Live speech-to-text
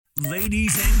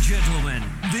Ladies and gentlemen,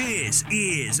 this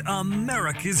is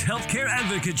America's Healthcare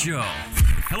Advocate Show.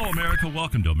 Hello, America.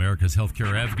 Welcome to America's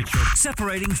Healthcare Advocate Show.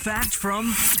 Separating fact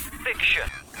from fiction.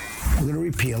 We're going to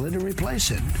repeal it and replace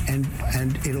it. And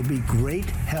it'll be great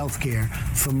health care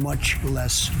for much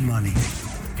less money.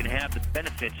 Can have the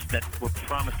benefits that were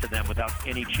promised to them without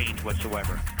any change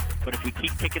whatsoever. But if we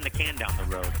keep kicking the can down the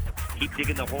road, keep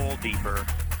digging the hole deeper,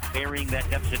 burying that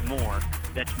deficit more,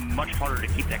 that's much harder to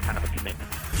keep that kind of a commitment.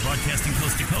 Broadcasting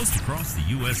coast to coast across the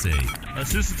USA.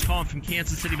 Susan's calling from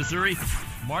Kansas City, Missouri.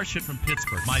 Marcia from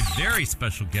Pittsburgh. My very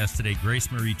special guest today,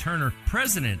 Grace Marie Turner,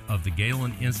 president of the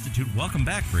Galen Institute. Welcome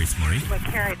back, Grace Marie. Well,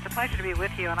 Carrie, it's a pleasure to be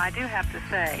with you, and I do have to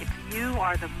say, you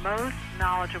are the most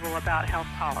knowledgeable about health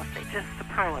policy, just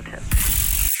superlative.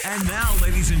 And now,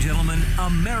 ladies and gentlemen,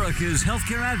 America's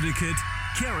Healthcare Advocate,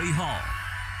 Carrie Hall.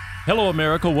 Hello,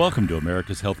 America. Welcome to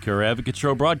America's Healthcare Advocate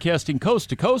Show, broadcasting coast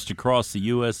to coast across the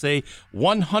USA,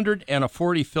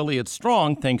 140 affiliates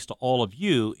strong, thanks to all of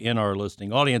you in our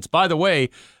listening audience. By the way,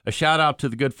 a shout out to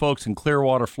the good folks in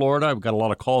Clearwater, Florida. I've got a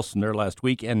lot of calls from there last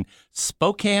week, and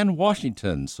Spokane,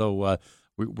 Washington. So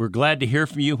we're glad to hear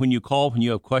from you when you call, when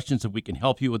you have questions, if we can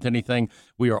help you with anything.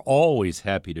 We are always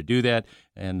happy to do that,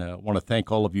 and I want to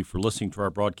thank all of you for listening to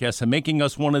our broadcast and making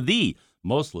us one of the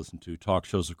most listened to talk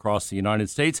shows across the United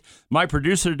States. My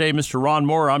producer today, Mr. Ron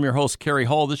Moore. I'm your host, Carrie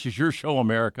Hall. This is your show,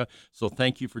 America, so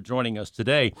thank you for joining us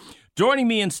today. Joining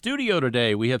me in studio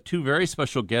today, we have two very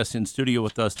special guests in studio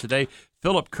with us today.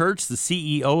 Philip Kurtz, the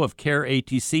CEO of CARE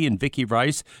ATC, and Vicki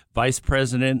Rice, Vice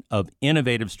President of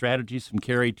Innovative Strategies from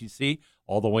CARE ATC,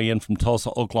 all the way in from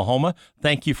Tulsa, Oklahoma.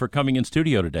 Thank you for coming in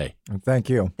studio today. Thank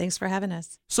you. Thanks for having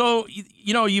us. So,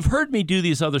 you know, you've heard me do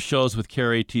these other shows with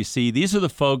CARE ATC. These are the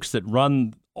folks that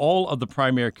run all of the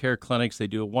primary care clinics. They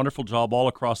do a wonderful job all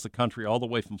across the country, all the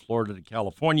way from Florida to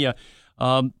California.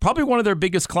 Probably one of their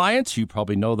biggest clients, you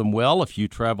probably know them well if you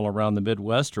travel around the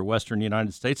Midwest or Western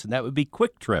United States, and that would be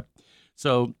Quick Trip.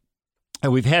 So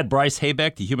we've had Bryce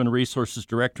Haybeck, the Human Resources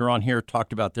Director, on here,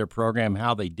 talked about their program,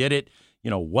 how they did it, you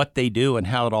know, what they do and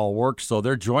how it all works. So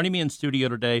they're joining me in studio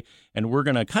today, and we're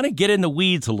going to kind of get in the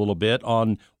weeds a little bit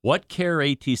on what CARE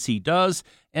ATC does.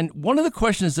 And one of the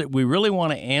questions that we really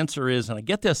want to answer is, and I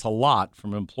get this a lot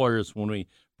from employers when we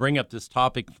bring up this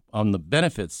topic on the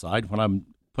benefits side, when I'm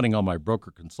putting on my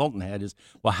broker consultant hat, is,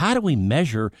 well, how do we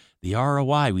measure the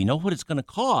ROI? We know what it's going to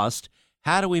cost.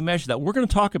 How do we measure that? We're going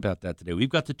to talk about that today. We've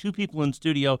got the two people in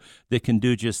studio that can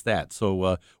do just that.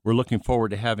 So we're looking forward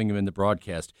to having them in the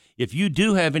broadcast. If you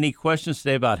do have any questions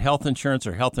today about health insurance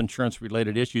or health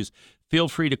insurance-related issues, feel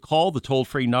free to call the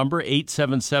toll-free number,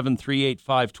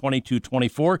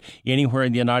 877-385-2224. Anywhere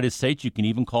in the United States, you can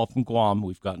even call from Guam.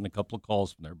 We've gotten a couple of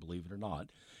calls from there, believe it or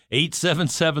not.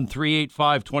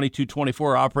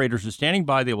 877-385-2224. Operators are standing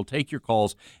by. They will take your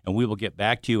calls, and we will get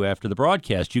back to you after the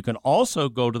broadcast. You can also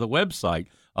go to the website,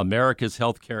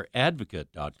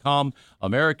 americashealthcareadvocate.com,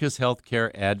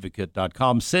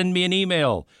 americashealthcareadvocate.com. Send me an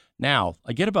email. Now,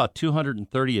 I get about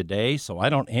 230 a day, so I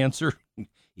don't answer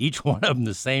each one of them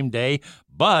the same day,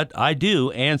 but I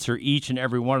do answer each and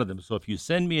every one of them. So if you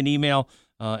send me an email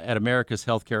at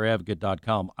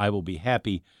americashealthcareadvocate.com, I will be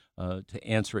happy to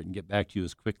answer it and get back to you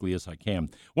as quickly as I can.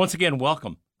 Once again,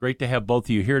 welcome. Great to have both of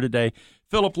you here today.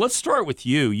 Philip, let's start with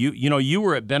you. You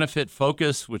were at Benefit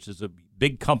Focus, which is a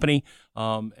big company,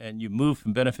 and you moved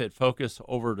from Benefit Focus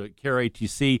over to CARE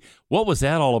ATC. What was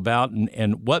that all about,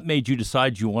 and what made you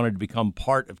decide you wanted to become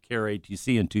part of CARE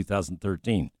ATC in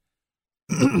 2013?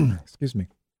 Excuse me.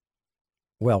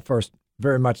 Well, first,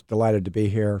 very much delighted to be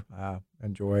here.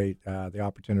 Enjoy the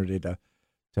opportunity to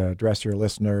address your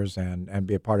listeners and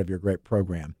be a part of your great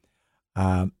program.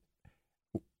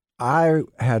 I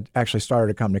had actually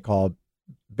started a company called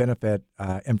Benefit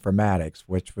Informatics,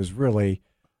 which was really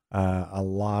a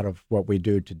lot of what we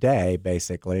do today.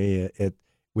 Basically,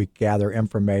 we gather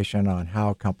information on how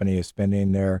a company is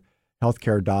spending their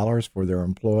healthcare dollars for their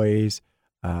employees.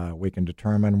 We can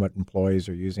determine what employees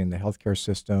are using the healthcare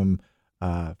system,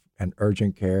 and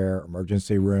urgent care,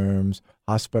 emergency rooms,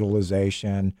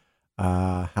 hospitalization,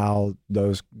 how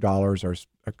those dollars are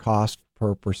a cost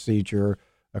per procedure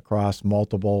across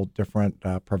multiple different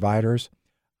providers.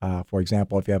 For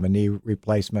example, if you have a knee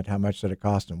replacement, how much did it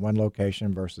cost in one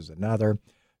location versus another?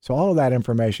 So all of that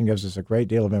information gives us a great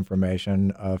deal of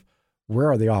information of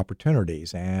where are the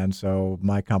opportunities. And so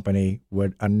my company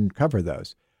would uncover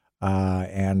those.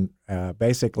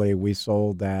 Basically, we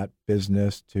sold that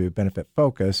business to Benefit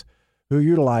Focus, who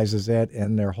utilizes it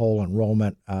in their whole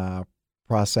enrollment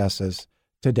processes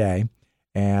today.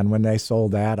 And when they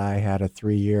sold that, I had a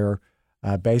 3-year,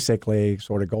 basically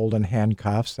sort of golden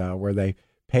handcuffs where they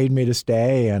paid me to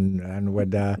stay and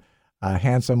would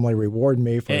handsomely reward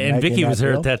me for And making Vicki that was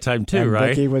there deal. at that time too, And right?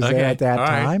 Vicki was there at that All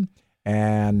right. time,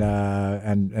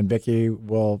 and Vicki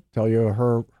will tell you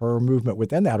her movement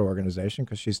within that organization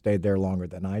because she stayed there longer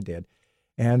than I did.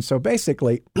 And so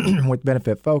basically, with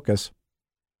Benefit Focus,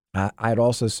 I had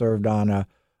also served on a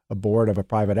board of a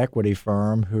private equity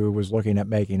firm who was looking at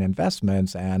making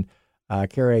investments, and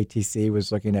CareATC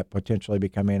was looking at potentially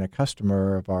becoming a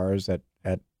customer of ours at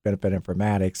Benefit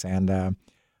Informatics. And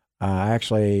I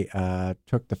actually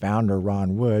took the founder,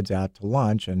 Ron Woods, out to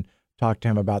lunch and talked to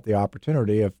him about the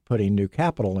opportunity of putting new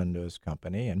capital into his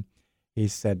company. And he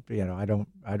said, I don't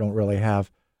really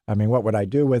have, what would I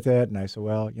do with it? And I said,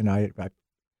 well,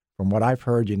 from what I've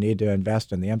heard, you need to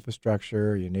invest in the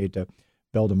infrastruccer, you need to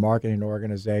build a marketing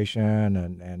organization,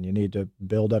 and you need to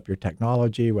build up your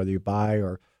technology, whether you buy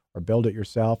or build it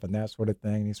yourself and that sort of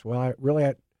thing. And he said, well,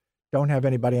 I don't have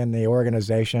anybody in the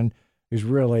organization who's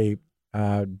really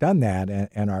done that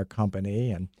in our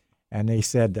company. And he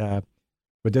said,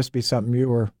 would this be something you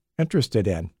were interested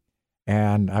in?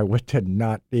 And I did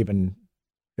not even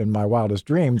in my wildest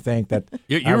dream think that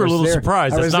you were a little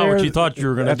surprised. That's not what you thought you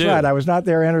were going to do. That's right. I was not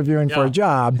there interviewing for a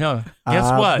job. No.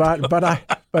 Guess what? But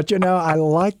I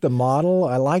like the model.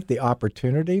 I like the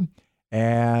opportunity.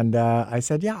 And I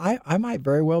said, yeah, I might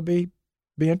very well be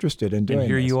interested in doing this.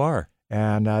 And here you are.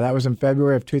 And that was in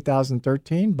February of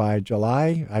 2013. By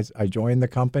July, I joined the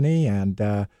company and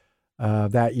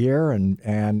that year,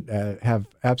 and have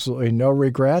absolutely no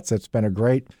regrets. It's been a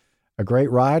great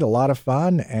ride, a lot of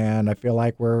fun, and I feel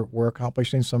like we're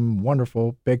accomplishing some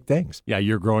wonderful big things. Yeah,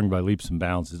 you're growing by leaps and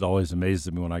bounds. It always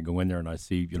amazes me when I go in there and I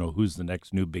see, who's the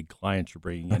next new big client you're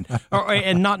bringing in,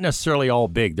 and not necessarily all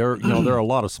big. There are a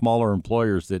lot of smaller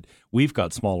employers that we've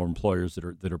got smaller employers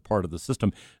that are part of the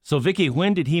system. So, Vicki,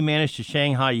 when did he manage to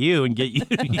Shanghai you and get you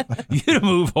to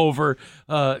move over?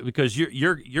 Because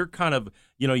you're kind of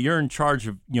you're in charge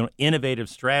of innovative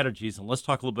strategies, and let's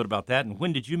talk a little bit about that. And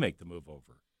when did you make the move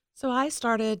over? So I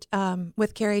started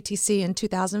with CareATC in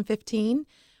 2015.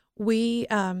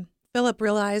 Philip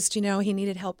realized, he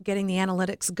needed help getting the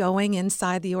analytics going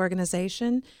inside the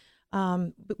organization.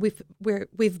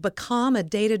 We've become a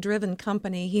data-driven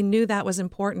company. He knew that was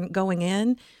important going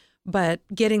in, but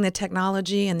getting the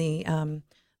technology and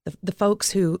the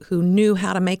folks who knew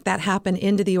how to make that happen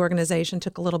into the organization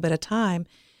took a little bit of time.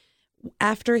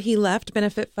 After he left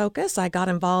Benefit Focus, I got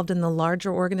involved in the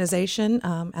larger organization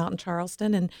out in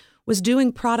Charleston and was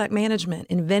doing product management,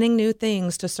 inventing new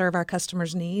things to serve our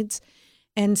customers' needs.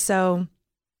 And so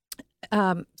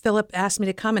Philip asked me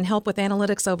to come and help with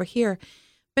analytics over here.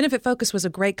 Benefit Focus was a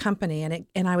great company,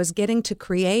 and I was getting to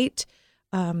create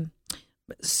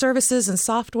services and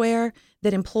software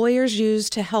that employers use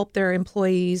to help their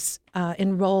employees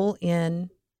enroll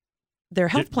in their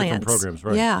health plans. Different programs,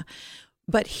 right? Yeah.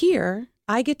 But here,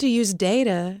 I get to use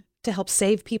data to help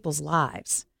save people's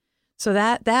lives. So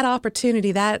that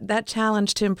opportunity, that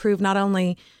challenge to improve not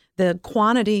only the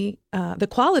quality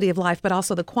of life, but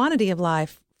also the quantity of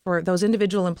life for those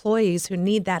individual employees who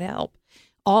need that help,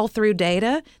 all through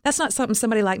data. That's not something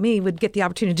somebody like me would get the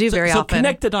opportunity to do very often. So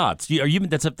connect the dots.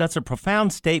 That's a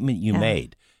profound statement you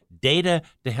made. Data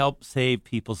to help save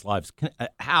people's lives.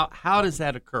 How does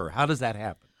that occur? How does that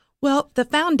happen? Well, the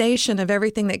foundation of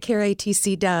everything that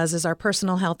CareATC does is our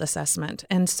personal health assessment.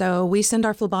 And so we send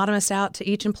our phlebotomist out to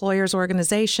each employer's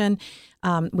organization.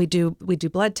 We do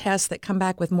blood tests that come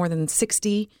back with more than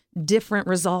 60 different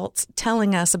results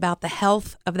telling us about the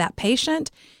health of that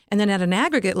patient. And then at an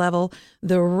aggregate level,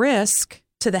 the risk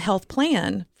to the health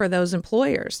plan for those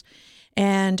employers.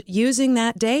 And using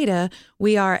that data,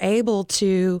 we are able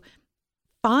to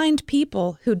find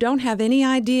people who don't have any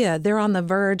idea they're on the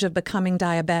verge of becoming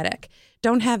diabetic,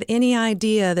 don't have any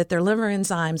idea that their liver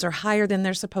enzymes are higher than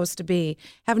they're supposed to be,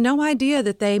 have no idea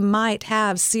that they might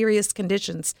have serious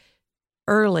conditions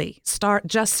early,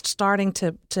 starting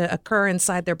to occur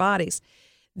inside their bodies.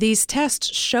 These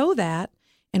tests show that,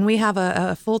 and we have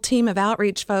a full team of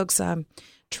outreach folks,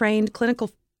 trained clinical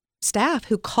staff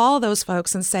who call those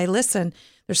folks and say, listen,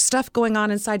 there's stuff going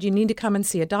on inside. You need to come and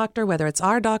see a doctor, whether it's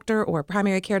our doctor or a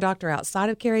primary care doctor outside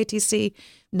of CareATC.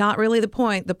 Not really the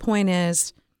point. The point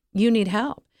is you need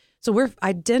help. So we're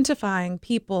identifying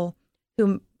people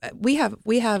who we have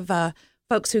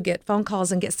folks who get phone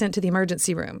calls and get sent to the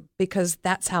emergency room because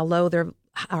that's how low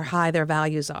or high their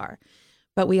values are.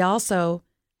 But we also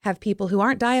have people who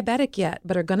aren't diabetic yet,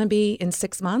 but are going to be in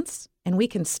 6 months. And we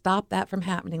can stop that from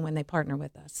happening when they partner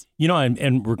with us.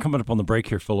 And we're coming up on the break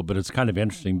here, Philip, but it's kind of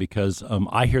interesting because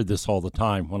I hear this all the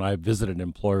time when I visit an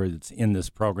employer that's in this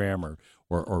program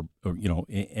or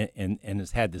and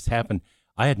has had this happen.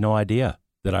 I had no idea.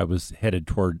 that I was headed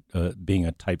toward being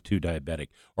a type 2 diabetic,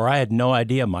 or I had no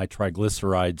idea my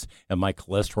triglycerides and my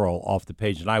cholesterol off the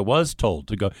page. And I was told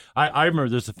to go. I remember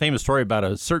there's a famous story about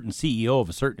a certain CEO of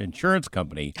a certain insurance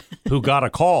company who got a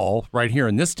call right here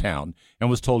in this town and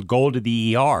was told, go to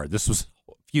the ER. This was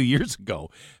a few years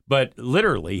ago, but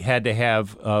literally had to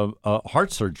have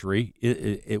heart surgery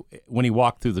when he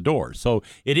walked through the door. So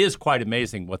it is quite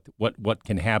amazing what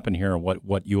can happen here and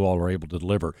what you all are able to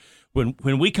deliver.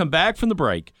 When we come back from the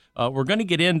break, we're going to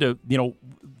get into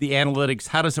the analytics.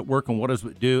 How does it work and what does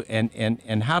it do,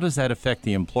 and how does that affect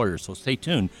the employer? So stay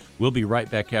tuned. We'll be right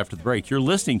back after the break. You're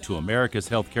listening to America's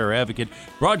Healthcare Advocate,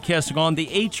 broadcasting on the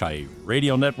HIA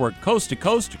Radio Network, coast to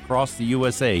coast across the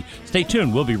USA. Stay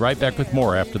tuned. We'll be right back with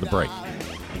more after the break.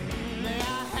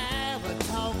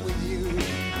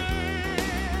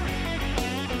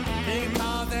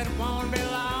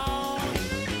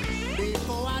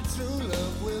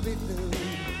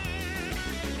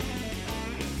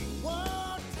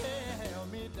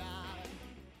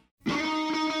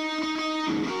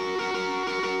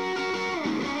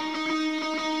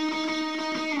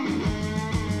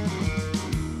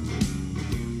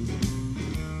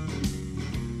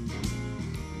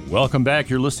 Welcome back.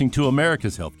 You're listening to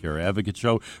America's Healthcare Advocate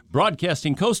Show,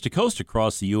 broadcasting coast to coast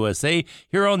across the USA.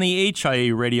 Here on the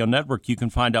HIA Radio Network, you can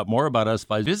find out more about us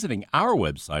by visiting our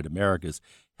website,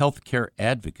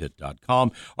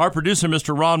 americashealthcareadvocate.com. Our producer,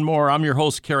 Mr. Ron Moore. I'm your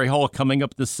host, Kerry Hall. Coming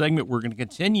up in this segment, we're going to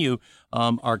continue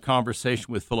our conversation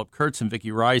with Philip Kurtz and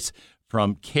Vicki Rice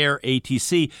from CARE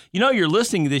ATC. You're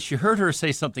listening to this. You heard her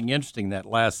say something interesting in that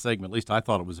last segment. At least I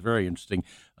thought it was very interesting.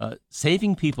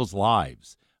 Saving people's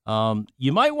lives.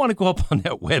 You might want to go up on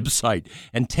that website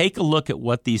and take a look at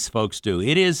what these folks do.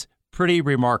 It is pretty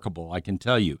remarkable, I can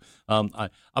tell you. I'm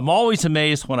always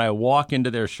amazed when I walk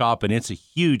into their shop, and it's a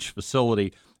huge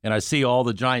facility, and I see all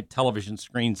the giant television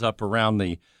screens up around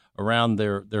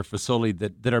their facility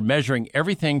that are measuring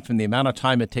everything from the amount of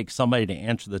time it takes somebody to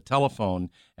answer the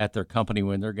telephone at their company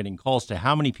when they're getting calls, to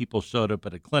how many people showed up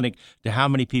at a clinic, to how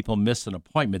many people missed an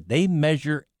appointment. They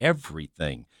measure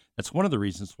everything. That's one of the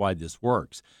reasons why this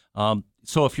works.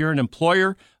 So if you're an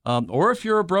employer or if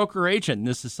you're a broker agent, and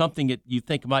this is something that you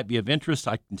think might be of interest,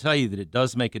 I can tell you that it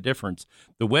does make a difference.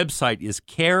 The website is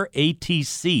careatc.com,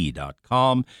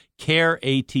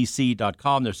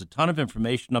 careatc.com. There's a ton of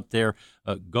information up there.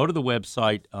 Go to the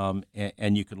website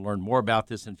and you can learn more about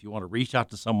this. And if you want to reach out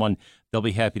to someone, they'll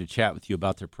be happy to chat with you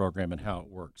about their program and how it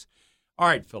works. All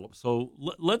right, Philip. So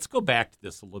let's go back to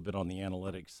this a little bit on the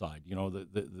analytics side.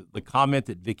 The comment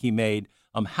that Vicki made,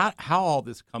 how all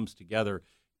this comes together.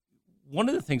 One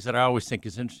of the things that I always think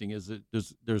is interesting is that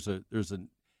there's a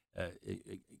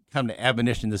kind of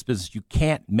admonition in this business: you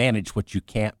can't manage what you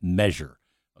can't measure.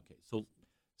 Okay,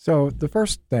 so the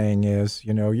first thing is,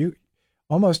 you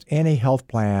almost any health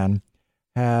plan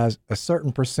has a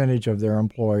certain percentage of their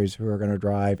employees who are going to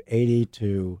drive 80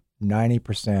 to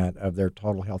 90% of their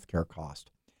total health care cost.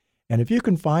 And if you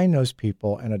can find those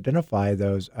people and identify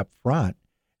those up front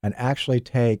and actually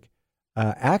take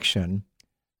action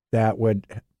that would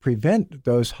prevent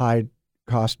those high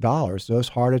cost dollars, those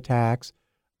heart attacks,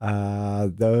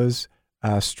 those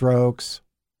strokes,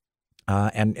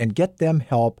 and get them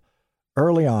help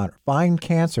early on, find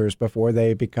cancers before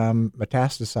they become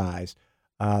metastasized.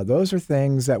 Those are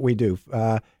things that we do.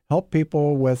 Help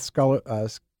people with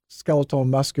skeletal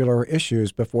muscular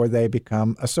issues before they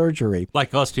become a surgery.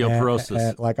 Like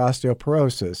osteoporosis. Like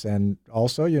osteoporosis. And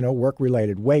also,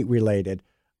 work-related, weight-related.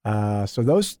 So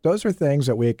those are things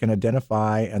that we can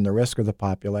identify and the risk of the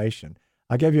population.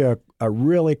 I'll give you a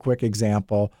really quick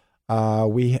example.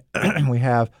 We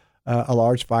have a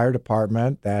large fire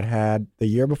department that had, the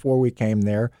year before we came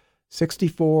there,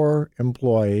 64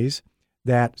 employees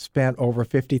that spent over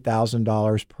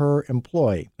 $50,000 per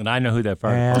employee. And I know who that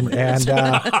fire department is. And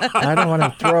I don't want to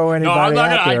throw anybody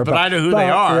out there. But I know who they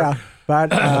are. Yeah,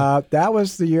 but that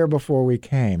was the year before we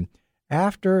came.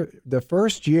 After the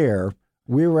first year,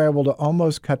 we were able to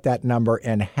almost cut that number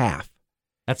in half.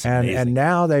 That's amazing. And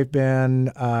now they've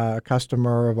been a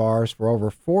customer of ours for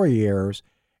over 4 years.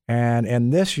 And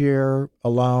in this year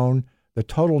alone, the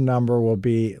total number will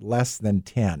be less than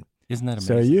 10. Isn't that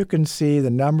amazing? So you can see the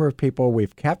number of people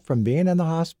we've kept from being in the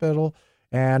hospital.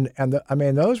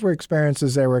 Those were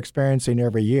experiences they were experiencing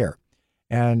every year.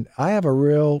 And I have a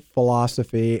real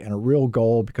philosophy and a real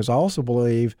goal, because I also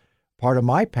believe part of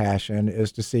my passion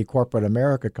is to see corporate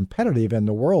America competitive in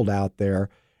the world out there.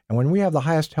 And when we have the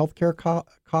highest healthcare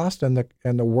cost in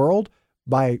the world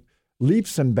by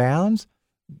leaps and bounds,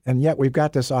 and yet we've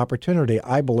got this opportunity,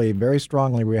 I believe very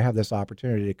strongly we have this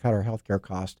opportunity to cut our healthcare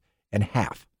cost in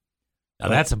half. Now,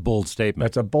 that's a bold statement.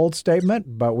 That's a bold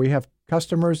statement, but we have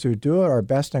customers who do it are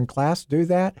best in class, do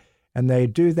that. And they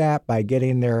do that by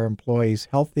getting their employees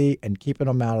healthy and keeping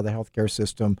them out of the healthcare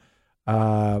system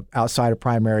outside of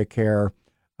primary care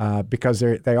because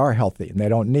they are healthy and they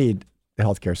don't need the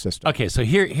healthcare system. Okay, so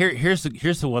here's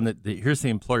the one here's the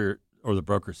employer or the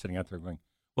broker sitting out there going,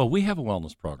 well, we have a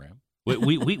wellness program.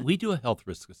 We do a health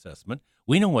risk assessment.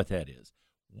 We know what that is.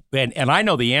 And I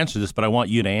know the answer to this, but I want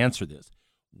you to answer this.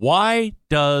 Why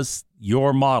does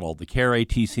your model, the CARE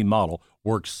ATC model,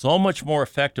 work so much more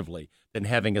effectively than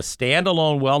having a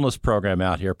standalone wellness program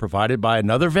out here provided by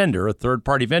another vendor, a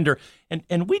third-party vendor?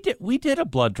 And we did a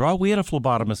blood draw. We had a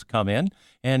phlebotomist come in,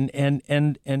 and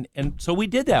so we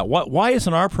did that. Why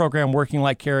isn't our program working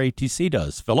like CARE ATC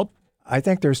does, Philip? I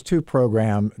think there's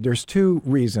two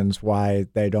reasons why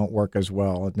they don't work as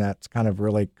well, and that's kind of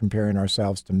really comparing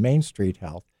ourselves to Main Street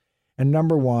Health. And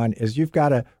number one is you've got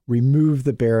to remove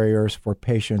the barriers for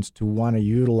patients to want to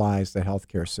utilize the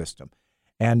healthcare system.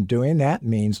 And doing that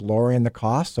means lowering the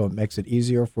cost, so it makes it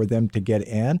easier for them to get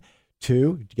in.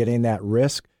 Two, getting that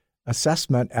risk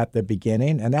assessment at the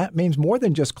beginning. And that means more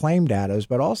than just claim data,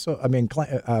 but also,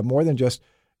 more than just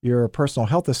your personal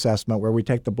health assessment where we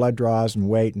take the blood draws and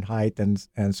weight and height and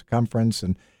circumference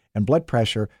and blood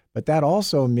pressure. But that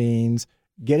also means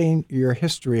getting your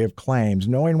history of claims,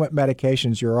 knowing what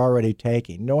medications you're already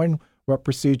taking, knowing what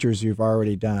procedures you've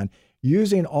already done,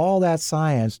 using all that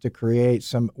science to create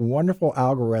some wonderful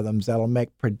algorithms that'll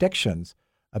make predictions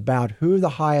about who the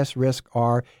highest risk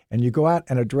are, and you go out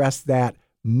and address that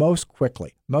most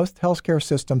quickly. Most healthcare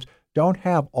systems don't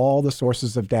have all the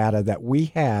sources of data that we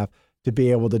have to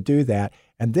be able to do that.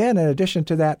 And then in addition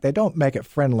to that, they don't make it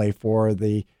friendly for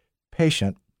the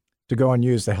patient to go and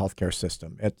use the healthcare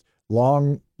system. It's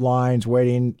long lines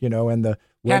waiting, in the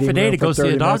waiting half a day room to go see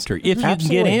a doctor if you can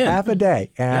get in. Half a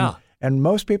day. And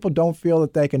most people don't feel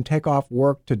that they can take off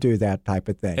work to do that type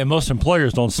of thing. And most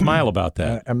employers don't smile about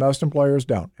that. And most employers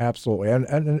don't, absolutely.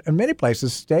 And in many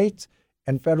places, states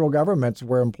and federal governments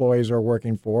where employees are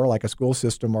working for, like a school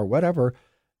system or whatever,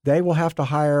 they will have to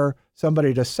hire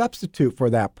somebody to substitute for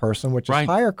that person, which is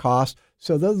higher cost,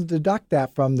 so they'll deduct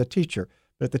that from the teacher.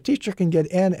 But if the teacher can get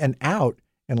in and out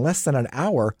in less than an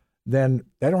hour, then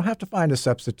they don't have to find a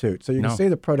substitute. So you can see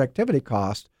the productivity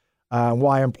cost,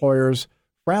 why employers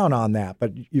frown on that.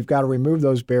 But you've got to remove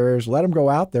those barriers, let them go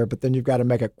out there, but then you've got to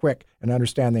make it quick and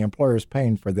understand the employer's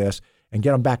paying for this and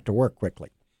get them back to work quickly.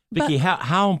 Vicki,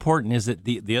 how important is it,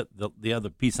 the other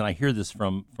piece, and I hear this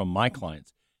from my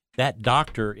clients, that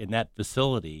doctor in that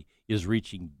facility is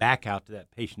reaching back out to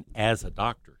that patient as a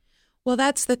doctor. Well,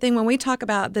 that's the thing. When we talk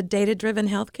about the data-driven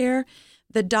healthcare,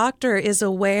 the doctor is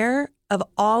aware of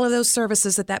all of those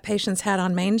services that patient's had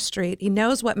on Main Street. He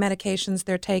knows what medications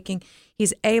they're taking.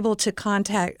 He's able to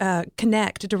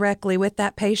connect directly with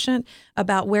that patient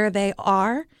about where they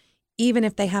are, even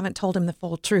if they haven't told him the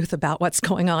full truth about what's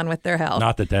going on with their health.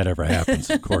 Not that ever happens,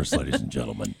 of course, ladies and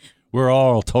gentlemen. We're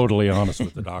all totally honest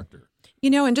with the doctor.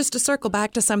 And just to circle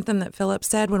back to something that Philip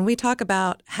said, when we talk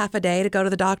about half a day to go to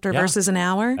the doctor versus an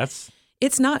hour,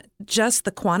 it's not just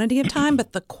the quantity of time,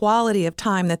 but the quality of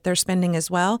time that they're spending as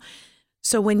well.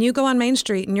 So when you go on Main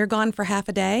Street and you're gone for half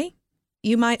a day,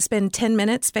 you might spend 10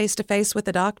 minutes face-to-face with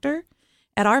the doctor.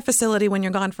 At our facility, when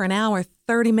you're gone for an hour,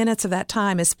 30 minutes of that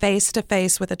time is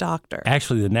face-to-face with a doctor.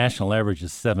 Actually, the national average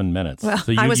is 7 minutes. Well,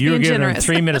 so I was being giving generous.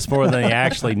 them 3 minutes more than they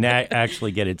actually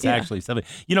get. It's actually 7.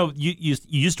 You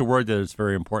used a word that is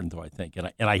very important, though, I think,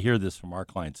 and I hear this from our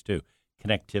clients, too,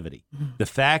 connectivity. Mm-hmm. The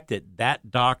fact that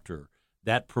doctor,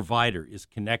 that provider is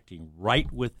connecting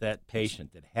right with that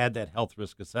patient that had that health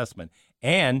risk assessment,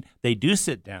 and they do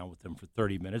sit down with them for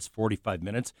 30 minutes, 45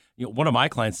 minutes. One of my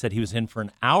clients said he was in for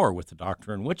an hour with the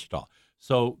doctor in Wichita.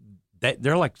 So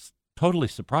they're like totally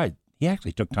surprised. He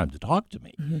actually took time to talk to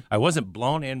me. Mm-hmm. I wasn't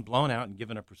blown in, blown out, and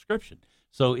given a prescription.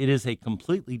 So it is a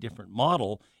completely different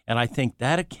model, and I think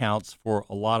that accounts for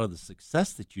a lot of the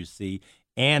success that you see.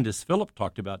 And as Philip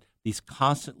talked about, these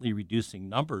constantly reducing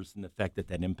numbers and the fact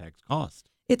that impacts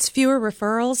cost. It's fewer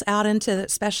referrals out into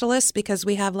specialists because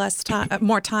we have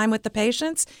more time with the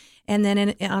patients. And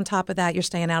then on top of that, you're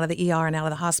staying out of the ER and out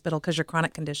of the hospital because your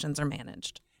chronic conditions are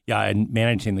managed. Yeah, and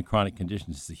managing the chronic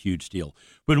conditions is a huge deal.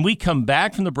 When we come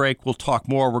back from the break, we'll talk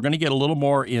more. We're going to get a little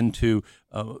more into,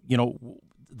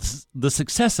 the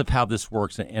success of how this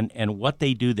works and what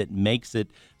they do that makes it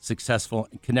successful,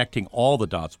 connecting all the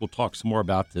dots. We'll talk some more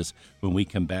about this when we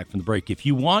come back from the break. If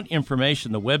you want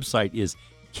information, the website is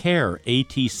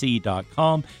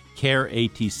careatc.com,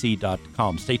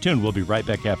 careatc.com. Stay tuned. We'll be right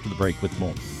back after the break with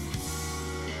more.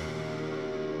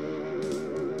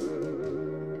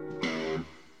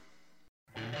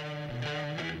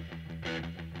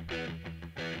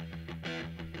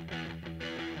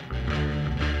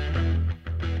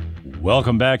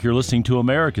 Welcome back. You're listening to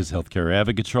America's Healthcare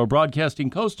Advocate Show, broadcasting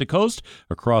coast to coast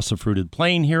across the fruited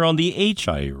plain here on the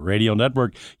HI Radio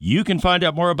Network. You can find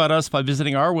out more about us by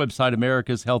visiting our website,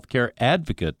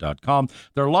 americashealthcareadvocate.com.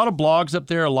 There are a lot of blogs up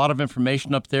there, a lot of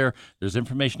information up there. There's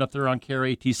information up there on CARE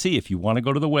ATC. If you want to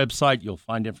go to the website, you'll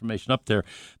find information up there.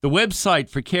 The website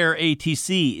for CARE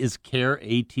ATC is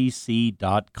careatc.com,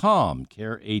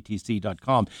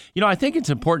 careatc.com. You know, I think it's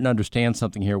important to understand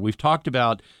something here. We've talked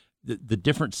about the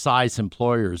different size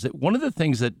employers. One of the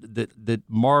things that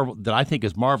I think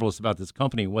is marvelous about this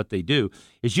company and what they do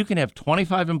is you can have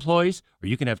 25 employees, or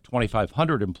you can have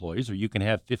 2,500 employees, or you can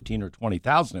have 15 or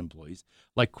 20,000 employees,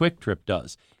 like Quick Trip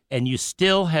does, and you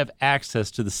still have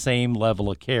access to the same level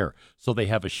of care. So they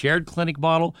have a shared clinic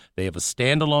model. They have a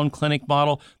standalone clinic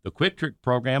model. The Quick Trip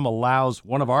program allows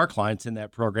one of our clients in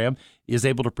that program is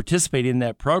able to participate in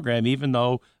that program, even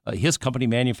though his company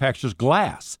manufactures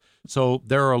glass. So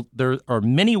there are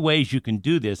many ways you can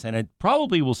do this, and it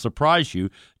probably will surprise you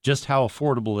just how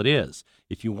affordable it is.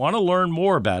 If you want to learn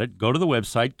more about it, go to the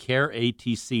website,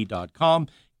 careatc.com,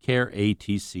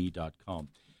 careatc.com.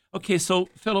 Okay, so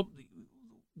Philip,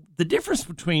 the difference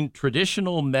between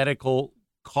traditional medical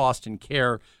cost and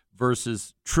care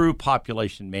versus true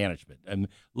population management, and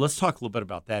let's talk a little bit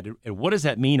about that. And what does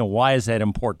that mean, and why is that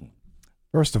important?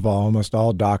 First of all, almost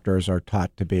all doctors are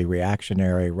taught to be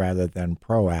reactionary rather than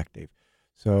proactive.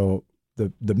 So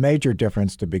the major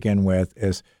difference to begin with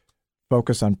is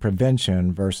focus on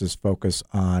prevention versus focus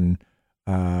on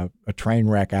a train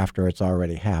wreck after it's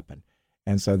already happened.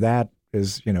 And so that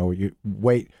is, you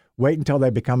wait until they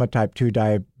become a type 2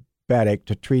 diabetic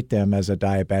to treat them as a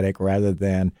diabetic rather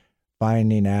than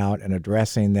finding out and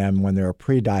addressing them when they're a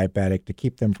pre-diabetic to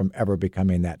keep them from ever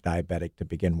becoming that diabetic to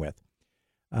begin with.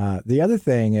 The other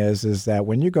thing is that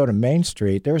when you go to Main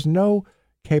Street, there's no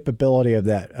capability of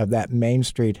that Main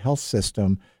Street health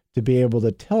system to be able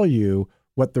to tell you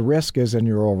what the risk is in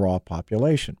your overall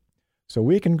population. So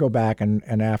we can go back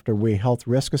and after we health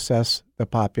risk assess the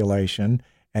population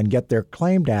and get their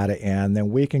claim data in, then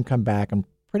we can come back and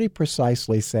pretty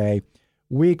precisely say,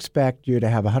 we expect you to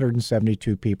have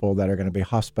 172 people that are going to be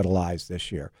hospitalized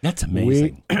this year. That's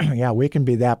amazing. We can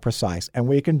be that precise, and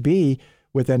we can be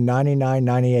within 99,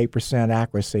 98%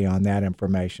 accuracy on that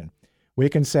information. We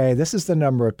can say, this is the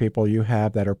number of people you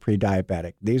have that are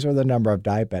pre-diabetic. These are the number of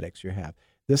diabetics you have.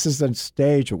 This is the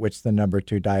stage at which the number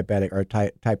 2 diabetic or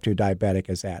type 2 diabetic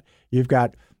is at. You've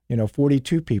got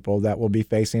 42 people that will be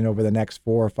facing over the next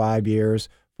 4 or 5 years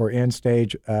for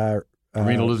end-stage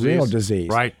renal disease.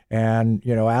 Right. And,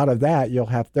 out of that, you'll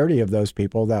have 30 of those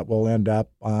people that will end up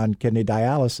on kidney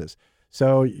dialysis.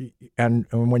 So, and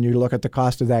when you look at the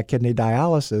cost of that kidney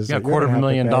dialysis,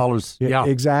 $250,000. Yeah,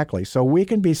 exactly. So we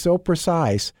can be so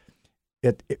precise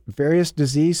at various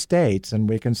disease states, and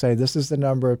we can say this is the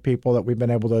number of people that we've been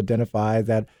able to identify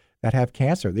that have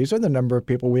cancer. These are the number of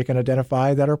people we can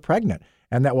identify that are pregnant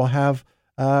and that will have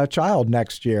a child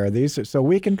next year. So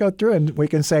we can go through and we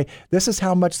can say this is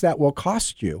how much that will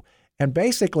cost you. And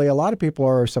basically, a lot of people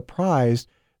are surprised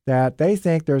that they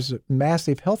think there's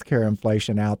massive healthcare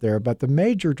inflation out there, but the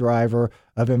major driver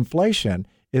of inflation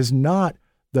is not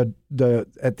the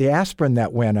aspirin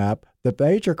that went up. The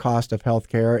major cost of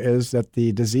healthcare is that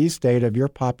the disease state of your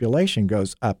population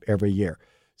goes up every year.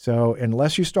 So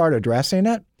unless you start addressing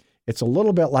it, it's a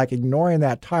little bit like ignoring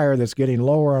that tire that's getting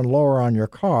lower and lower on your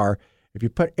car. If you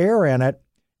put air in it,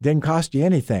 it didn't cost you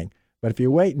anything. But if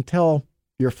you wait until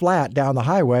you're flat down the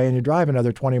highway and you drive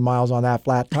another 20 miles on that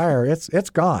flat tire, it's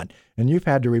gone, and you've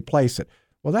had to replace it.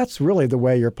 Well, that's really the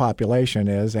way your population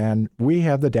is, and we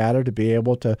have the data to be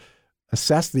able to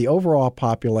assess the overall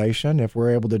population. If we're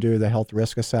able to do the health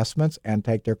risk assessments and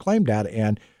take their claim data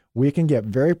in, we can get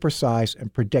very precise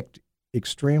and predict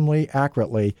extremely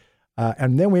accurately,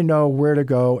 and then we know where to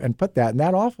go and put that. And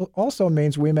that also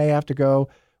means we may have to go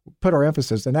put our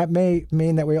emphasis, and that may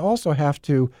mean that we also have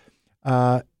to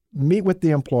meet with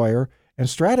the employer and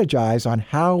strategize on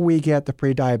how we get the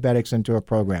pre-diabetics into a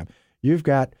program. You've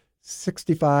got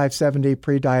 65, 70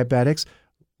 pre-diabetics.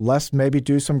 Let's maybe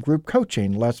do some group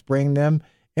coaching. Let's bring them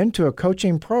into a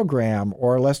coaching program,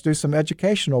 or let's do some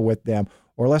educational with them,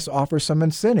 or let's offer some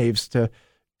incentives to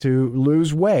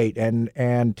lose weight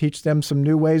and teach them some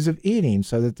new ways of eating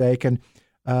so that they can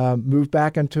move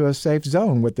back into a safe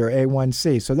zone with their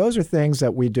A1C. So those are things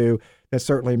that we do that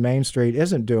certainly Main Street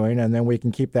isn't doing, and then we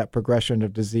can keep that progression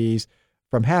of disease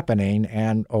from happening,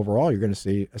 and overall you're going to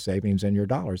see a savings in your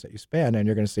dollars that you spend, and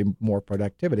you're going to see more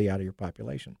productivity out of your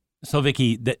population. So,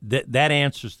 Vicki, that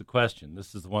answers the question.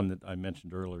 This is the one that I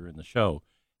mentioned earlier in the show.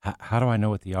 how do I know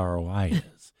what the ROI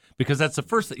is? Because that's the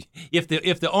first thing. If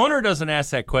the owner doesn't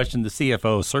ask that question, the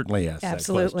CFO certainly asks that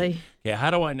question. Absolutely. Okay,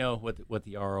 how do I know what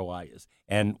the ROI is?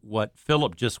 And what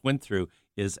Philip just went through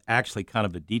is actually kind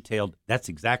of a detailed. That's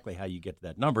exactly how you get to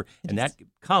that number, and that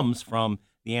comes from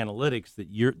the analytics that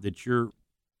you're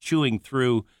chewing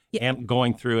through and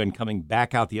going through and coming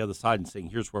back out the other side and saying,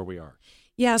 here's where we are.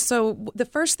 Yeah, so the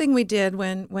first thing we did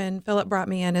when Philip brought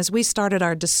me in is we started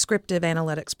our descriptive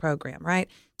analytics program, right?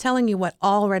 Telling you what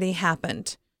already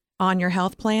happened on your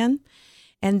health plan.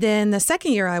 And then the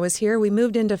second year I was here, we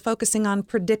moved into focusing on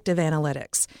predictive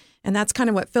analytics. And that's kind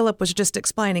of what Philip was just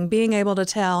explaining, being able to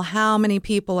tell how many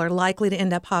people are likely to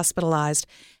end up hospitalized,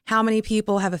 how many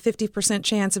people have a 50%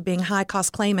 chance of being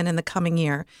high-cost claimant in the coming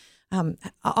year.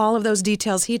 All of those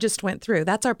details he just went through.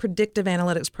 That's our predictive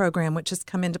analytics program, which has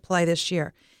come into play this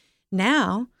year.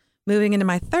 Now, moving into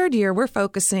my third year, we're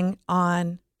focusing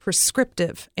on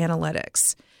prescriptive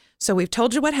analytics. So we've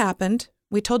told you what happened.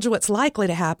 We told you what's likely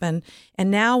to happen. And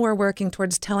now we're working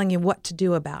towards telling you what to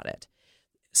do about it.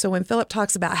 So when Philip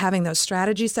talks about having those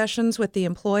strategy sessions with the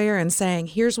employer and saying,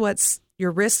 here's what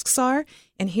your risks are,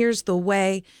 and here's the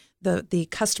way the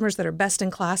customers that are best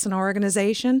in class in our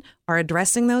organization are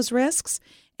addressing those risks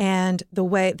and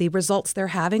the results they're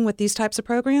having with these types of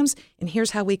programs, and here's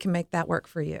how we can make that work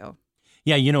for you.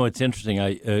 Yeah, it's interesting.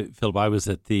 Philip, I was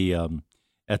at the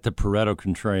Pareto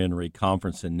Contrarian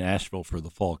Conference in Nashville for the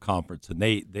fall conference, and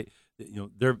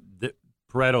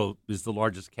Pareto is the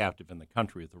largest captive in the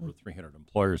country with over 300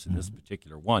 employers in this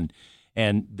particular one.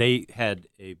 And they had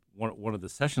one of the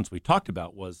sessions we talked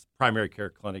about was primary care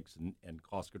clinics and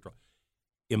cost control.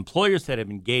 Employers that have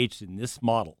engaged in this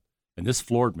model, and this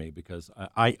floored me because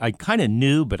I kind of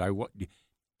knew, but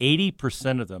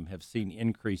 80% of them have seen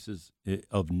increases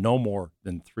of no more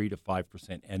than 3 to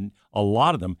 5%, and a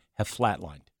lot of them have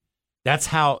flatlined. That's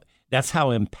how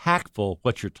impactful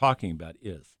what you're talking about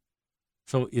is.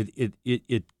 So you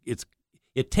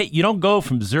don't go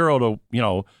from zero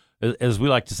to as we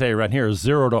like to say around here,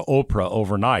 zero to Oprah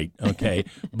overnight. Okay,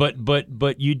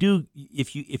 but you do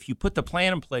if you put the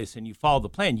plan in place and you follow the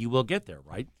plan, you will get there,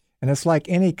 right? And it's like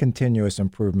any continuous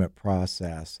improvement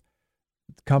process.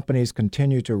 Companies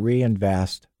continue to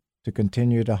reinvest to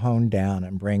continue to hone down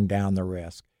and bring down the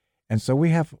risk. And so we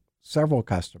have several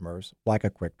customers, like a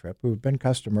Quick Trip, who've been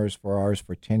customers for ours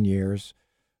for 10 years,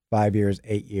 5 years,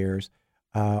 8 years.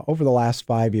 Over the last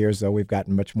 5 years, though, we've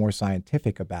gotten much more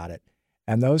scientific about it.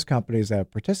 And those companies that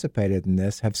have participated in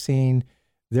this have seen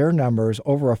their numbers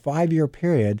over a 5-year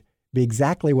period be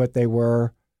exactly what they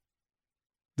were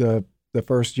the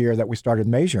first year that we started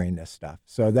measuring this stuff.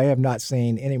 So they have not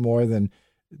seen any more than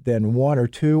 1 or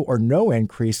 2 or no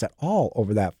increase at all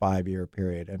over that 5-year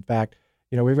period. In fact,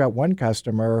 we've got one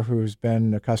customer who's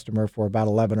been a customer for about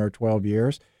 11 or 12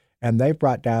 years, and they've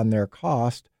brought down their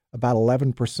cost about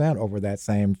 11% over that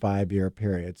same 5-year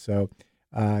period. So,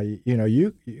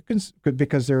 you can,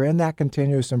 because they're in that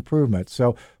continuous improvement.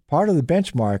 So part of the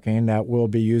benchmarking that we'll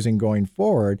be using going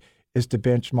forward is to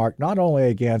benchmark not only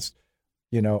against,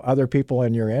 other people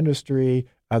in your industry,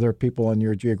 other people in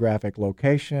your geographic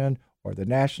location or the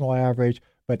national average,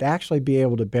 but to actually be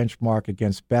able to benchmark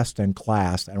against best in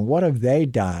class. And what have they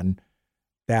done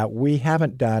that we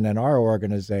haven't done in our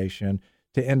organization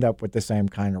to end up with the same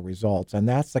kind of results? And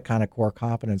that's the kind of core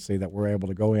competency that we're able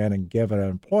to go in and give an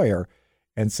employer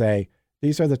and say,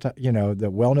 these are the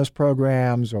the wellness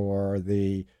programs or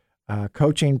the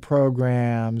coaching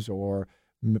programs, or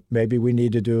maybe we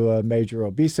need to do a major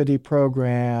obesity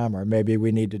program, or maybe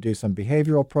we need to do some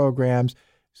behavioral programs.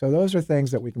 So those are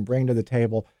things that we can bring to the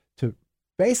table to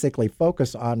basically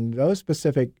focus on those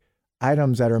specific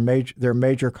items that are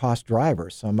major cost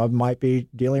drivers. Some of them might be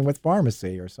dealing with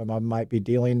pharmacy, or some of them might be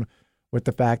dealing with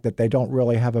the fact that they don't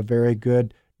really have a very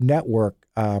good network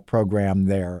program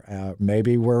there.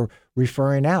 Maybe we're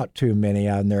referring out too many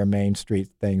on their Main Street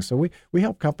things. So we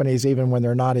help companies even when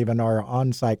they're not even our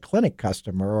on-site clinic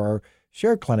customer or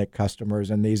shared clinic customers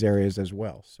in these areas as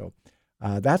well. So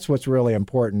that's what's really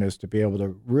important, is to be able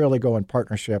to really go in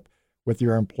partnership with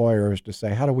your employers to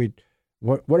say,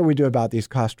 what do we do about these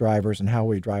cost drivers, and how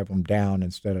we drive them down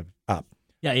instead of up?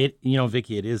 Yeah,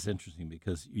 Vicki, it is interesting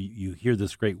because you hear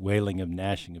this great wailing of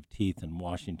gnashing of teeth in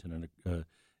Washington and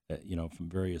from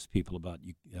various people about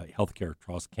healthcare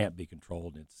costs can't be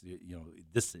controlled. It's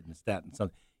this and it's that and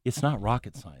something. It's not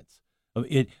rocket science.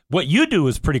 What you do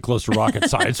is pretty close to rocket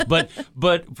science, but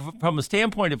from a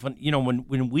standpoint of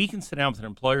when we can sit down with an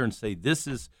employer and say, this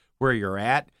is where you're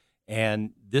at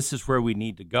and this is where we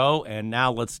need to go, and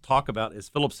now let's talk about, as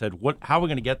Philip said, how are we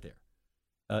going to get there?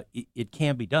 It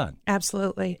can be done.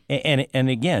 Absolutely. And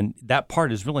again, that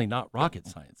part is really not rocket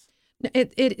science.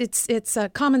 It's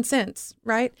common sense,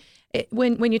 right?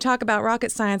 When you talk about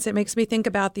rocket science, it makes me think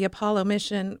about the Apollo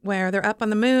mission where they're up on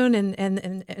the moon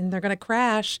and they're going to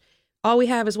crash. All we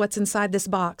have is what's inside this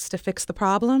box to fix the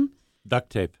problem. Duct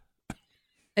tape.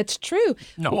 It's true.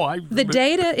 The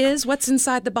data is what's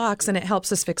inside the box, and it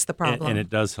helps us fix the problem. And it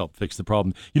does help fix the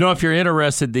problem. If you're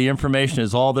interested, the information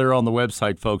is all there on the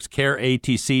website, folks,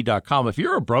 careatc.com. If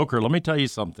you're a broker, let me tell you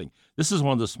something. This is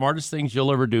one of the smartest things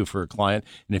you'll ever do for a client.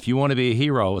 And if you want to be a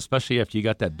hero, especially after you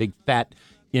got that big fat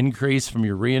increase from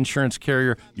your reinsurance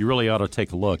carrier, you really ought to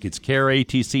take a look. It's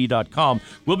careatc.com.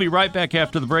 We'll be right back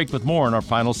after the break with more in our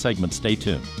final segment. Stay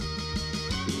tuned.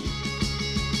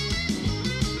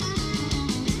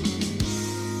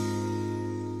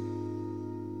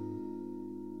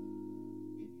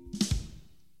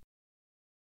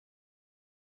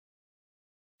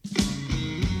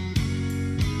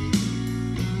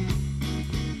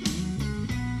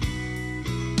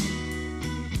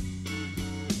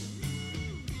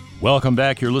 Welcome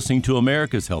back. You're listening to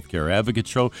America's Healthcare Advocate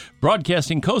Show,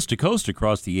 broadcasting coast to coast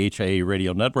across the HIA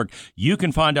radio network. You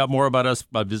can find out more about us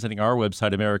by visiting our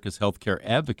website,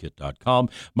 americashealthcareadvocate.com.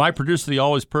 My producer, the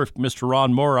always perfect Mr.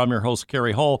 Ron Moore. I'm your host,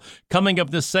 Kerry Hull. Coming up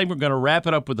this segment, we're going to wrap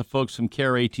it up with the folks from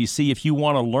CareATC. If you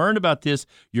want to learn about this,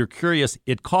 you're curious,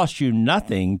 it costs you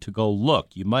nothing to go look.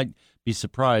 You might be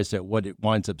surprised at what it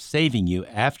winds up saving you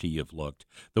after you've looked.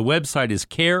 The website is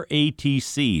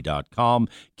careatc.com,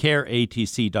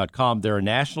 careatc.com. They're a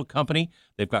national company.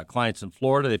 They've got clients in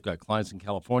Florida. They've got clients in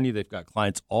California. They've got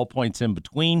clients all points in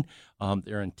between.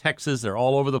 They're in Texas. They're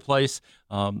all over the place.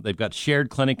 They've got shared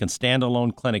clinic and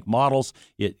standalone clinic models.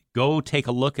 Go take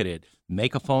a look at it.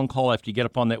 Make a phone call after you get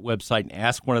up on that website and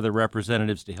ask one of the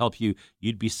representatives to help you.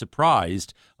 You'd be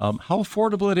surprised how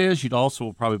affordable it is. You'd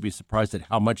also probably be surprised at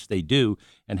how much they do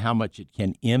and how much it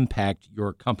can impact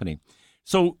your company.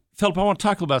 So, Philip, I want to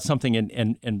talk about something,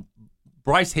 and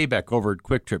Bryce Haybeck over at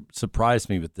Quick Trip surprised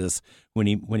me with this when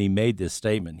he made this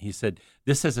statement. He said,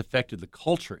 this has affected the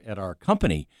culture at our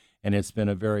company, and it's been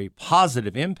a very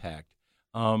positive impact.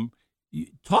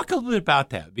 Talk a little bit about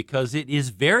that, because it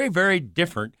is very, very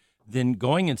different than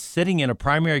going and sitting in a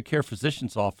primary care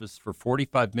physician's office for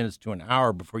 45 minutes to an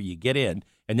hour before you get in,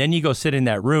 and then you go sit in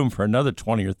that room for another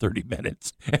 20 or 30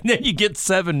 minutes, and then you get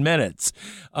 7 minutes.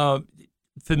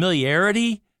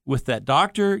 Familiarity with that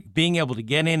doctor, being able to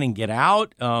get in and get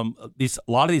out. A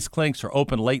lot of these clinics are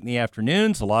open late in the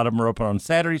afternoons. A lot of them are open on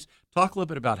Saturdays. Talk a little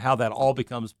bit about how that all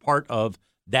becomes part of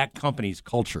that company's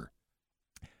culture.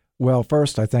 Well,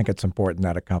 first, I think it's important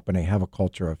that a company have a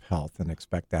culture of health and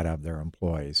expect that of their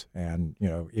employees. And,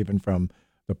 even from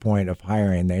the point of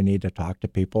hiring, they need to talk to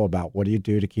people about what do you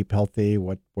do to keep healthy?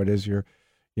 What is your,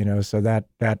 so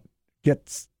that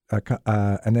gets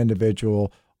an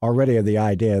individual already of the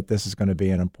idea that this is going to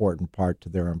be an important part to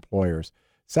their employers.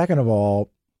 Second of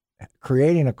all,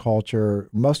 creating a culture,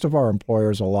 most of our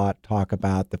employers a lot talk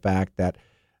about the fact that,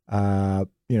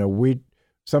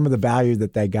 some of the value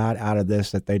that they got out of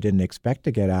this that they didn't expect to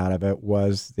get out of it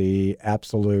was the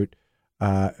absolute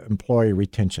employee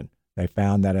retention. They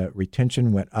found that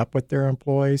retention went up with their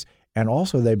employees, and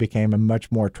also they became a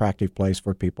much more attractive place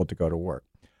for people to go to work.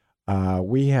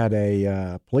 We had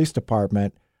a police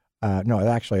department,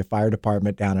 actually a fire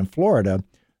department down in Florida,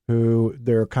 who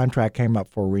their contract came up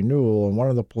for renewal, and one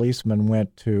of the policemen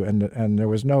went to, and there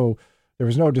was no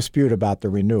dispute about the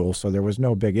renewal, so there was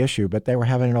no big issue, but they were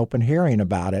having an open hearing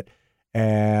about it,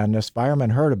 and this fireman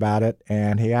heard about it,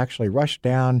 and he actually rushed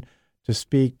down to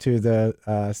speak to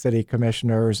the city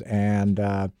commissioners and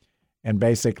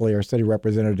basically our city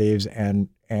representatives,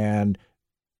 and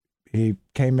he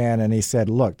came in and he said,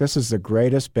 look, this is the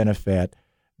greatest benefit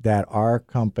that our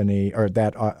company or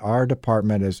that our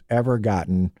department has ever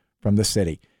gotten from the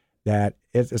city, that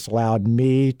it's allowed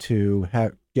me to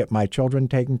get my children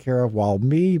taken care of while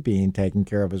me being taken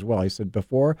care of as well. He said,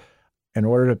 before, in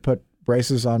order to put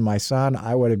braces on my son,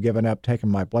 I would have given up taking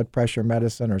my blood pressure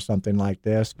medicine or something like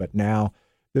this, but now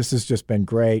this has just been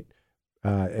great.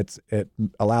 It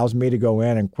allows me to go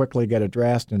in and quickly get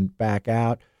dressed and back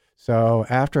out. So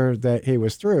after he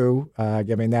was through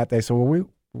giving that, they said, well,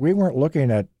 we weren't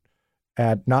looking at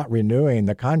not renewing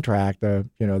the contract.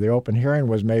 The open hearing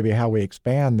was maybe how we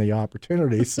expand the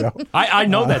opportunity. So I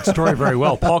know that story very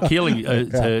well. Paul Keeley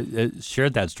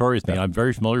shared that story with me. I'm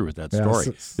very familiar with that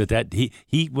story. That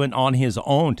he went on his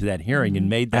own to that hearing and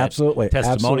made that testimonial.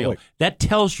 Absolutely. That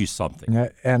tells you something.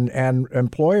 And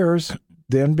employers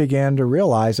then began to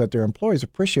realize that their employees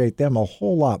appreciate them a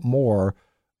whole lot more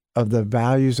of the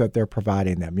values that they're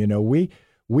providing them.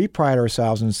 We pride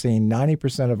ourselves in seeing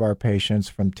 90% of our patients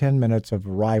from 10 minutes of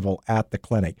arrival at the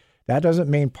clinic. That doesn't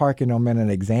mean parking them in an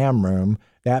exam room.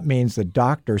 That means the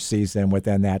doctor sees them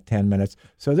within that 10 minutes.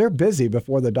 So they're busy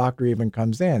before the doctor even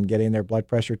comes in, getting their blood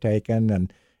pressure taken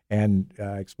and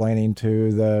explaining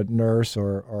to the nurse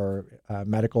or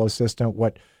medical assistant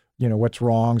what's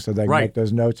wrong, so they can make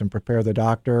those notes and prepare the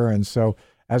doctor. And so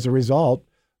as a result,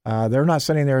 they're not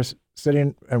sitting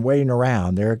and waiting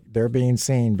around. They're being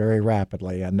seen very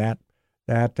rapidly, and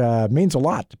that means a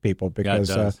lot to people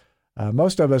because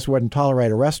most of us wouldn't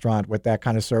tolerate a restaurant with that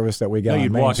kind of service that we get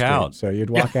on Main Street. Out. So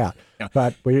you'd walk out.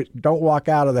 But we don't walk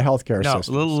out of the healthcare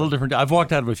system. A little different. I've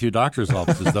walked out of a few doctors'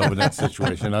 offices, though, in that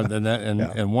situation,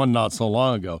 and one not so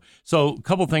long ago. So a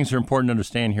couple of things are important to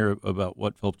understand here about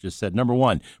what Philip just said. Number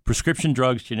one, prescription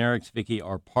drugs, generics, Vicky,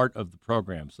 are part of the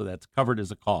program, so that's covered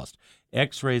as a cost.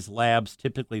 X-rays, labs,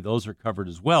 typically those are covered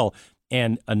as well.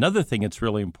 And another thing that's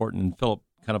really important, and Philip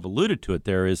kind of alluded to it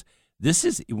there, is this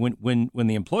is when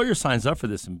the employer signs up for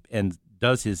this and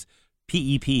does his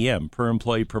PEPM, per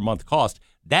employee per month cost,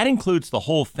 that includes the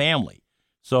whole family.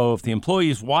 So if the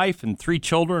employee's wife and 3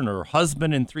 children or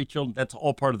husband and 3 children, that's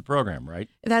all part of the program, right?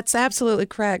 That's absolutely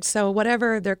correct. So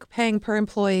whatever they're paying per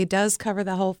employee does cover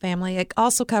the whole family. It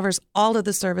also covers all of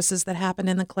the services that happen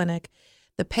in the clinic.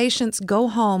 The patients go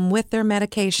home with their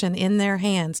medication in their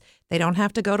hands. They don't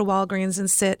have to go to Walgreens and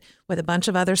sit with a bunch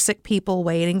of other sick people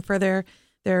waiting for their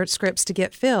scripts to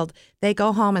get filled. They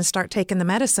go home and start taking the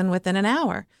medicine within an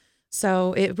hour.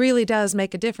 So it really does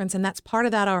make a difference, and that's part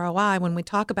of that ROI. When we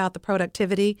talk about the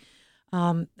productivity,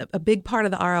 a big part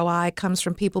of the ROI comes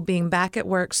from people being back at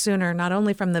work sooner, not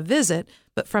only from the visit,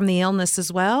 but from the illness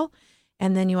as well.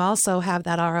 And then you also have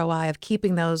that ROI of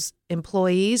keeping those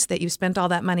employees that you spent all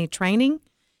that money training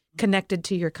connected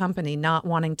to your company, not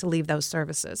wanting to leave those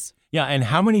services. Yeah, and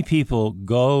how many people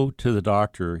go to the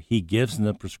doctor, he gives them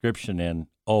the prescription, and,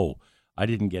 I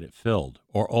didn't get it filled,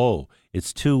 or,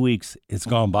 it's 2 weeks, it's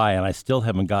gone by, and I still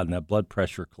haven't gotten that blood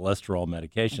pressure, cholesterol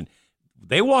medication.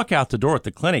 They walk out the door at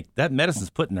the clinic, that medicine's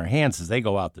put in their hands as they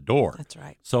go out the door. That's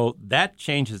right. So that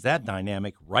changes that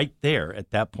dynamic right there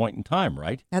at that point in time,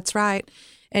 right? That's right.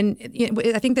 And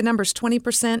I think the number's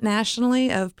 20%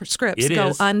 nationally of scripts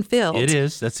go unfilled. It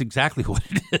is. That's exactly what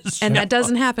it is. And that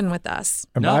doesn't happen with us.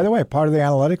 And by the way, part of the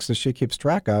analytics that she keeps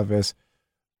track of is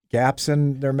gaps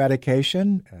in their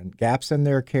medication and gaps in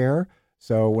their care.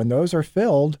 So when those are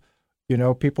filled,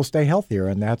 people stay healthier,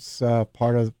 and that's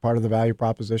part of the value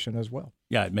proposition as well.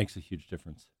 Yeah, it makes a huge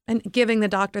difference. And giving the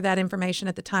doctor that information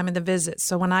at the time of the visit.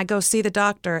 So when I go see the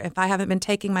doctor, if I haven't been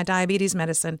taking my diabetes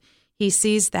medicine, he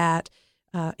sees that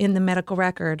in the medical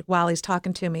record while he's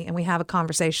talking to me, and we have a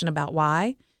conversation about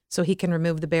why, so he can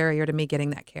remove the barrier to me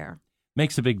getting that care.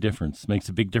 Makes a big difference. Makes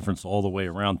a big difference all the way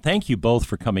around. Thank you both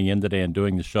for coming in today and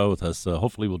doing the show with us.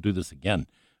 Hopefully we'll do this again.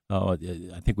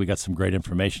 I think we got some great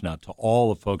information out to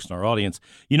all the folks in our audience.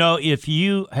 If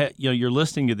you're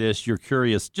listening to this, you're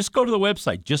curious, just go to the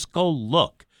website. Just go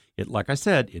look. Like I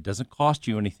said, it doesn't cost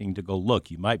you anything to go look.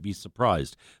 You might be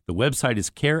surprised. The website is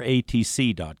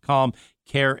careatc.com.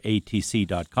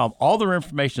 careatc.com. All their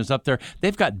information is up there.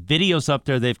 They've got videos up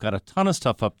there. They've got a ton of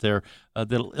stuff up there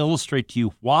that'll illustrate to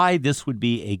you why this would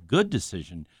be a good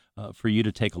decision for you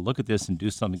to take a look at this and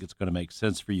do something that's going to make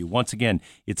sense for you. Once again,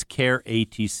 it's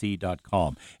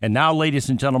careatc.com. And now, ladies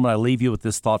and gentlemen, I leave you with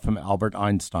this thought from Albert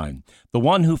Einstein. The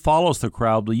one who follows the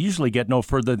crowd will usually get no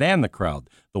further than the crowd.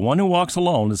 The one who walks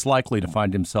alone is likely to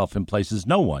find himself in places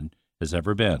no one has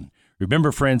ever been.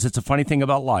 Remember, friends, it's a funny thing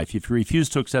about life. If you refuse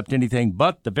to accept anything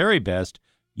but the very best,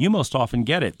 you most often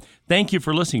get it. Thank you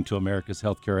for listening to America's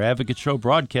Healthcare Advocate Show,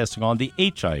 broadcasting on the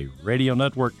HIA Radio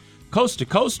Network, coast to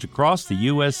coast across the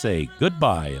USA.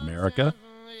 Goodbye, America.